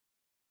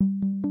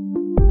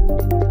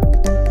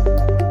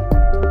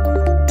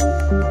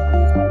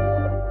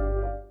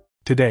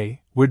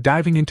Today, we're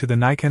diving into the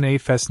Nikon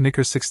AFS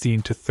Nikkor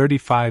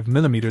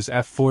 16-35mm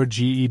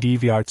f4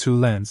 DVR2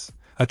 lens,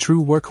 a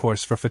true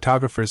workhorse for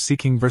photographers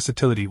seeking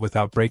versatility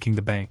without breaking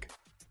the bank.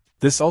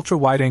 This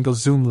ultra-wide-angle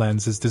zoom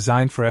lens is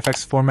designed for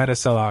FX format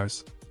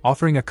SLRs,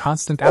 offering a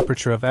constant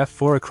aperture of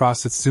f4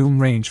 across its zoom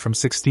range from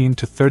 16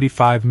 to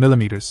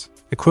 35mm,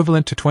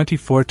 equivalent to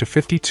 24 to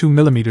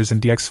 52mm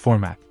in DX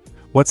format.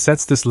 What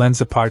sets this lens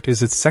apart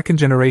is its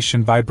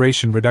second-generation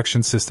vibration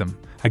reduction system,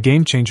 a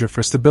game-changer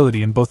for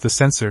stability in both the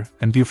sensor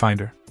and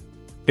viewfinder.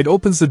 It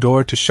opens the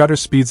door to shutter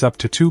speeds up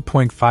to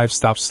 2.5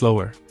 stops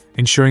slower,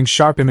 ensuring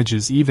sharp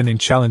images even in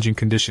challenging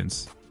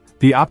conditions.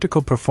 The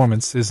optical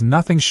performance is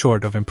nothing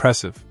short of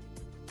impressive.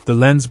 The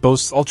lens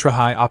boasts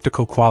ultra-high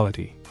optical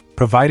quality,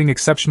 providing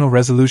exceptional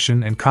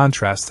resolution and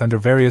contrast under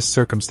various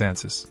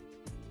circumstances.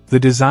 The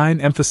design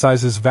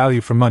emphasizes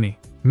value for money,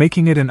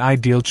 making it an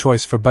ideal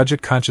choice for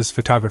budget-conscious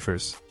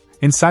photographers.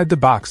 Inside the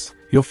box,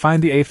 you'll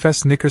find the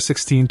AFS Nikkor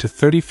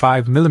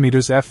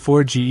 16-35mm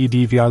f4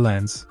 DVR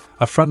lens,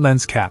 a front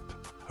lens cap,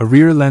 a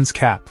rear lens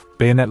cap,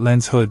 bayonet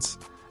lens hoods,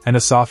 and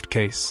a soft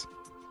case.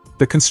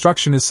 The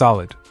construction is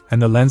solid,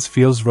 and the lens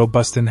feels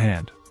robust in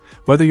hand.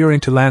 Whether you're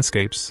into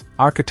landscapes,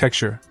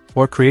 architecture,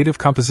 or creative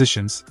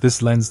compositions,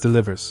 this lens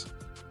delivers.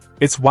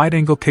 Its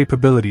wide-angle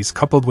capabilities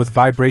coupled with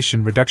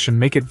vibration reduction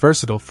make it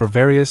versatile for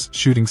various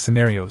shooting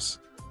scenarios.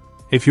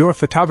 If you're a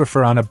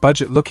photographer on a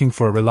budget looking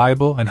for a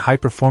reliable and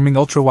high-performing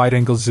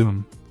ultra-wide-angle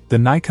zoom, the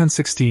Nikon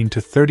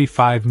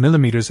 16-35mm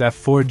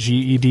f4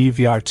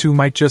 DVR2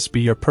 might just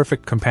be your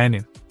perfect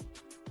companion.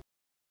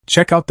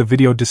 Check out the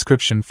video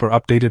description for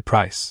updated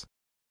price.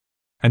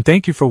 And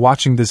thank you for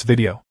watching this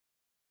video.